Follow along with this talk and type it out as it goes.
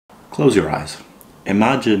Close your eyes.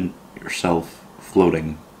 Imagine yourself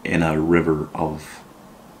floating in a river of...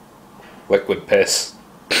 liquid piss.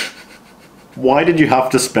 Why did you have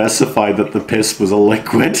to specify that the piss was a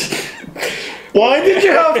liquid? Why did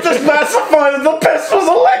you have to specify that the piss was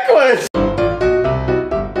a liquid?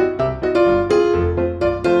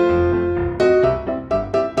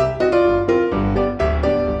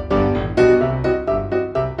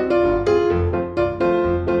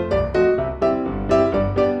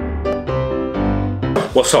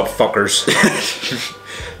 What's up, fuckers?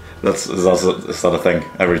 Is that a thing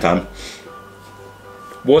every time?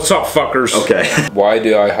 What's up, fuckers? Okay. Why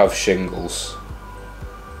do I have shingles?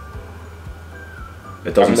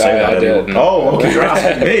 It doesn't say that anymore. Oh, okay, you're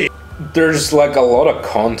asking me. There's like a lot of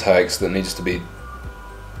context that needs to be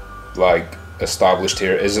like established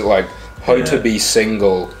here. Is it like how to be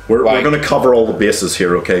single? We're going to cover all the bases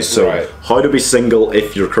here, okay? So how to be single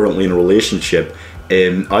if you're currently in a relationship.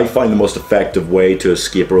 I find the most effective way to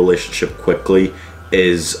escape a relationship quickly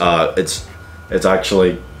is it's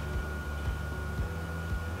actually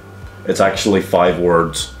 5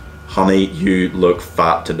 words. Honey, you look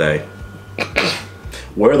fat today.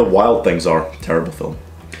 Where the Wild Things Are, terrible film.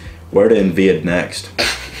 Where to invade next?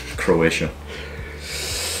 Croatia.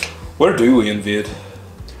 Where do we invade?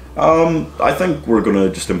 I think we're gonna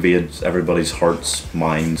just invade everybody's hearts,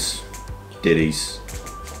 minds, ditties,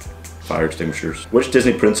 fire extinguishers. Which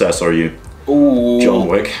Disney princess are you? Ooh. John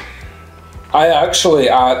Wick. I actually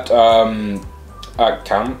at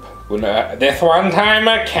camp this one time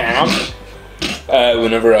at camp.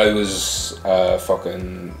 Whenever I was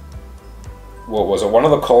fucking, what was it? One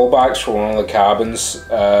of the callbacks for one of the cabins.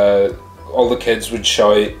 All the kids would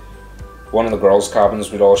shout. One of the girls'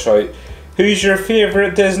 cabins would all shout, "Who's your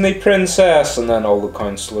favourite Disney princess?" And then all the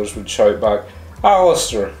counsellors would shout back,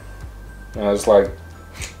 "Alistair." And I was like,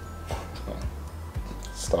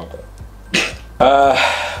 stop it.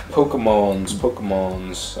 Pokemons.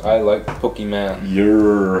 I like Pokemon.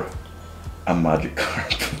 You're a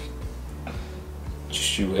Magikarp.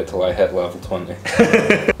 Just you wait till I hit level 20.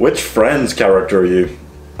 Which Friends character are you?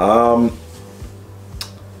 I'm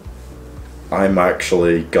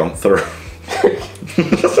actually Gunther.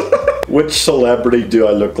 Which celebrity do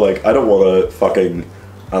I look like? I don't want to fucking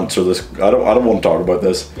answer this. I don't want to talk about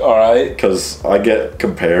this. Alright. Because I get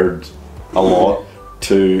compared a lot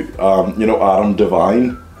to, you know, Adam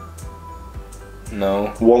Devine. No.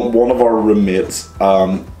 One of our roommates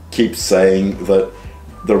keeps saying that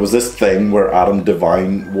there was this thing where Adam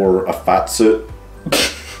Devine wore a fat suit,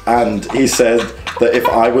 and he said that if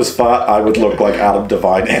I was fat, I would look like Adam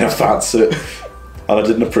Devine in a fat suit, and I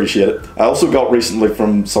didn't appreciate it. I also got recently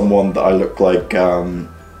from someone that I look like,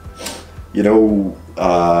 you know,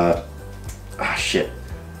 shit,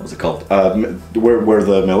 what's it called? We're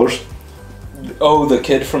the Millers. Oh, the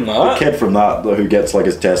kid from that? The kid from that who gets like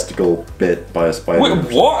his testicle bit by a spider.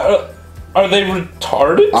 Wait, what? Are they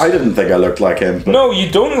retarded? I didn't think I looked like him. But no,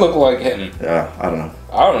 you don't look like him. Yeah, I don't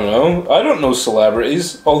know. I don't know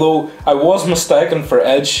celebrities. Although I was mistaken for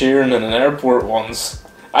Ed Sheeran in an airport once.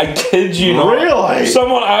 I kid you not. Really?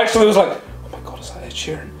 Someone actually was like, "Oh my god, is that Ed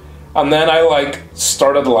Sheeran?" And then I like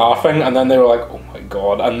started laughing, and then they were like, "Oh my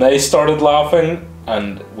god," and they started laughing,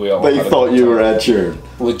 and we all. They thought you were Ed Sheeran.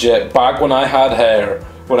 Legit. Back when I had hair,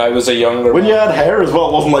 when I was a younger. When you had hair as well,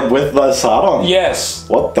 it wasn't like with this hat on. Yes.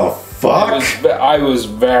 What the fuck? I was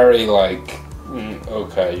very like,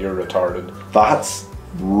 okay, you're retarded. That's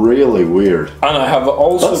really weird. And I have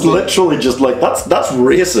also. That's literally just like that's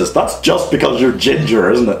racist. That's just because you're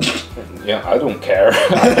ginger, isn't it? Yeah, I don't care.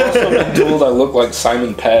 I've also been told I look like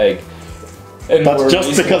Simon Pegg. That's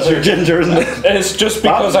just because you're ginger, isn't it? It's just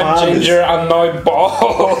because I'm ginger and now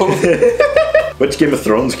bald. Which Game of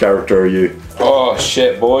Thrones character are you? Oh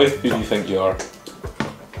shit, boy. Who do you think you are?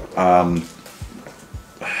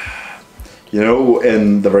 You know,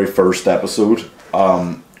 in the very first episode,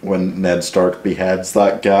 when Ned Stark beheads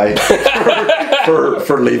that guy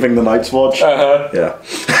for leaving the Night's Watch. Yeah.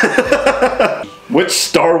 Which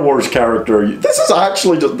Star Wars character are you? This is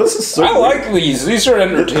actually just, this is so I like these. These are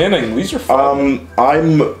entertaining. These are fun.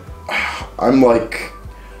 I'm like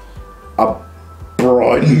a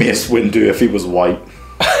brown Mace Windu if he was white.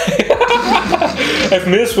 If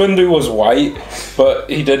Mace Windu was white, but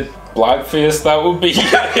he did blackface, that would be.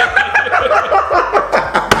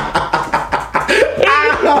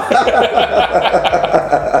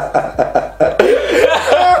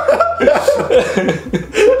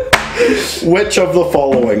 Which of the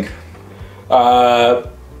following?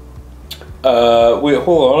 Wait,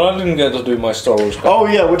 hold on. I didn't get to do my Star Wars character. Oh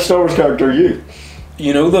yeah, which Star Wars character are you?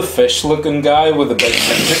 You know the fish-looking guy with a big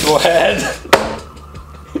tentacle head?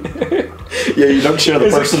 Yeah, you don't share the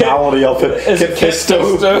personality of it. Kit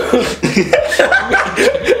Fisto.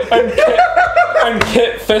 I'm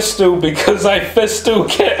Kit Fisto because I Fisto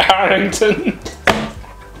Kit Harington.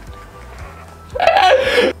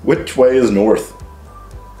 Which way is north?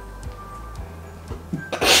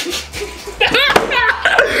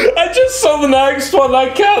 I just saw the next one, I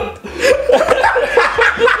can't.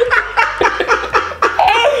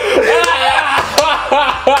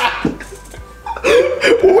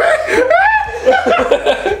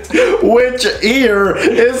 Which ear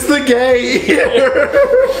is the gay ear?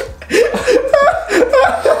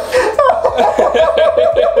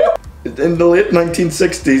 In the late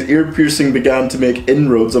 1960s, ear piercing began to make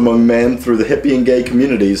inroads among men through the hippie and gay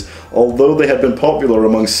communities, although they had been popular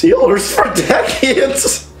among sailors for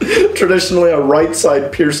decades. Traditionally, a right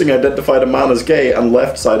side piercing identified a man as gay and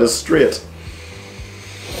left side as straight.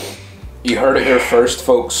 You heard it here first,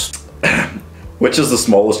 folks. Which is the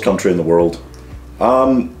smallest country in the world?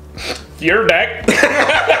 Your dick.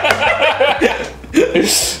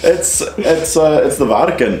 It's the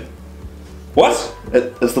Vatican. What?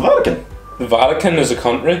 It's the Vatican. The Vatican is a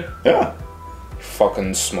country? Yeah.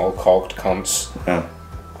 Fucking small-cocked cunts. Yeah.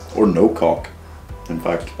 Or no cock, in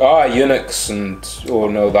fact. Ah, eunuchs and... Oh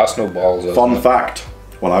no, that's no balls. Fun fact.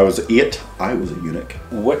 When I was 8, I was a eunuch.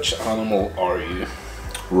 Which animal are you?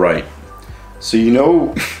 Right. So you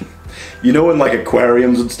know... You know in like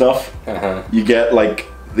aquariums and stuff? Uh-huh. You get like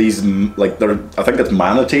these, like they're... I think it's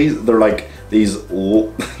manatees. They're like these...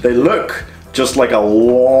 They look just like a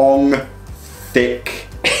long, thick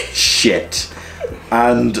shit.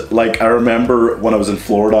 And like I remember when I was in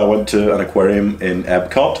Florida, I went to an aquarium in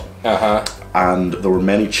Epcot. Uh-huh. And there were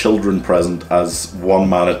many children present as one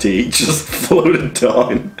manatee just floated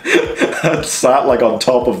down and sat like on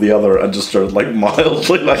top of the other and just started like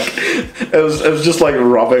mildly like it was just like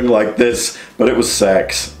rubbing like this, but it was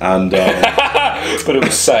sex and but it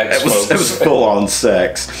was sex. It was full on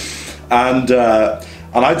sex, and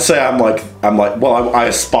I'd say I'm like well I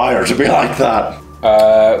aspire to be like that.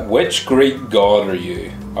 Which Greek god are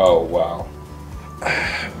you? Oh wow.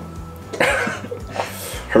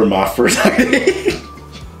 Hermaphrodite.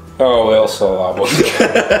 Oh, well, so that was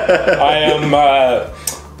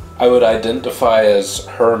I would identify as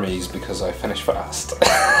Hermes because I finish fast.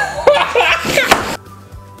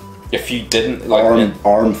 If you didn't like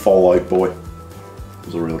Arm Fallout Boy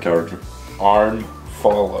was a real character. Arm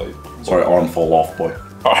Fallout. Sorry, Arm Fall Off Boy.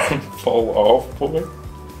 Arm Fall Off Boy.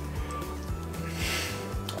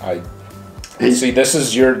 See, this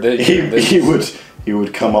is your... He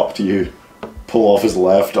would come up to you, pull off his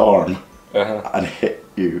left arm, uh-huh. and hit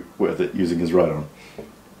you with it using his right arm.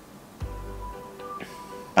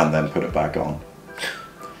 And then put it back on.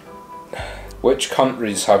 Which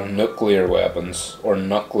countries have nuclear weapons? Or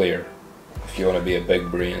nuclear, if you want to be a big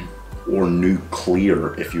brain. Or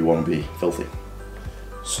nuclear, if you want to be filthy.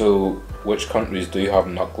 So, which countries do have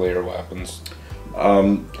nuclear weapons?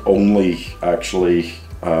 Only, actually,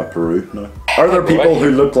 Peru, no. Are there people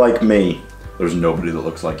who look like me? There's nobody that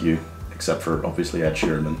looks like you, except for, obviously, Ed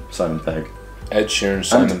Sheeran and Simon Pegg. Ed Sheeran,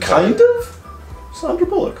 Simon Pegg. And kind of Sandra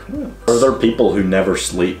Bullock, yeah. Are there people who never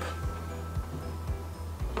sleep?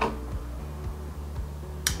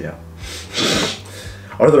 Yeah.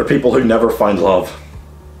 Are there people who never find love?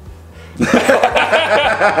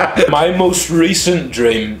 My most recent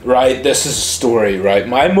dream, right, this is a story, right?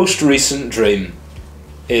 My most recent dream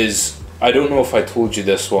is, I don't know if I told you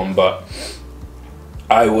this one, but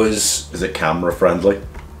I was... Is it camera friendly?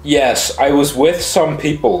 Yes, I was with some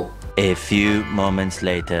people. A few moments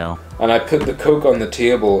later. And I put the Coke on the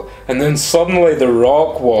table, and then suddenly The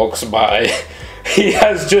Rock walks by. He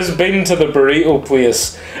has just been to the burrito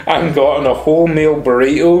place and gotten a wholemeal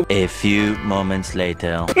burrito. A few moments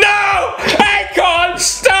later. No! I can't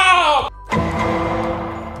stop!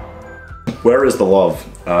 Where is the love?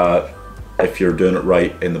 If you're doing it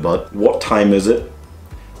right in the butt. What time is it?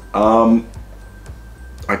 I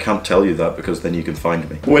can't tell you that because then you can find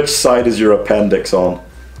me. Which side is your appendix on?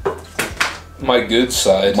 My good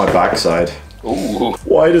side. My backside. Ooh.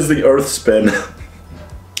 Why does the earth spin?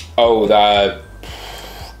 Oh, that...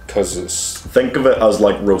 Because it's... Think of it as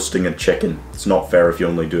like roasting a chicken. It's not fair if you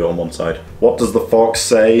only do it on one side. What does the fox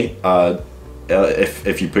say?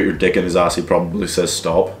 If you put your dick in his ass, he probably says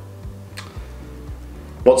stop.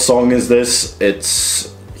 What song is this?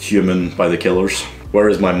 It's Human by the Killers. Where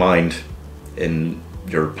is my mind? In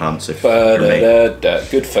your pants if you're me.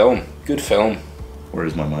 Good film. Good film. Where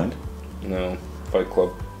is my mind? No. Fight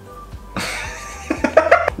Club.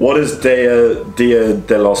 What is Dia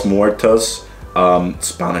de los Muertos?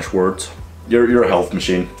 Spanish words. You're a health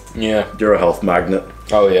machine. Yeah. You're a health magnet.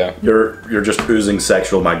 Oh yeah. You're just oozing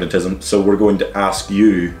sexual magnetism. So we're going to ask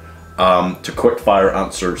you to quick fire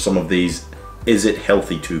answer some of these. Is it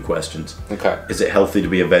healthy to questions? Okay. Is it healthy to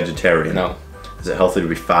be a vegetarian? No. Is it healthy to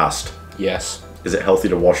be fast? Yes. Is it healthy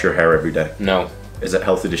to wash your hair every day? No. Is it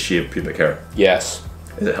healthy to shave pubic hair? Yes.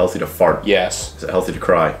 Is it healthy to fart? Yes. Is it healthy to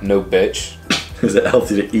cry? No, bitch. Is it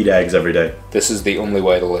healthy to eat eggs every day? This is the only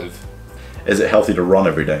way to live. Is it healthy to run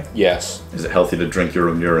every day? Yes. Is it healthy to drink your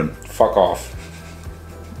own urine? Fuck off.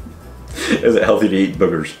 Is it healthy to eat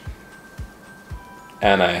boogers?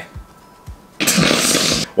 NA.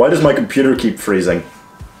 Why does my computer keep freezing?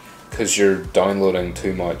 Because you're downloading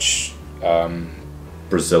too much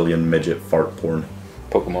Brazilian midget fart porn.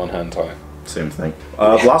 Pokemon hentai. Same thing.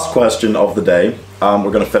 Last question of the day.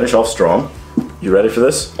 We're going to finish off strong. You ready for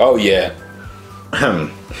this? Oh yeah.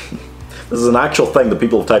 This is an actual thing that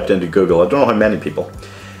people have typed into Google. I don't know how many people.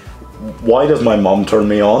 Why does my mom turn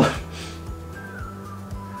me on?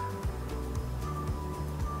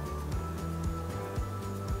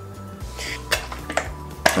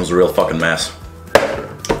 That was a real fucking mess.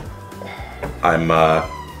 I'm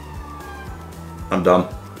done.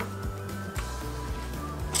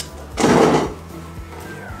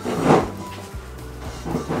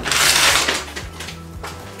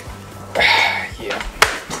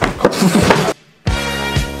 Yeah.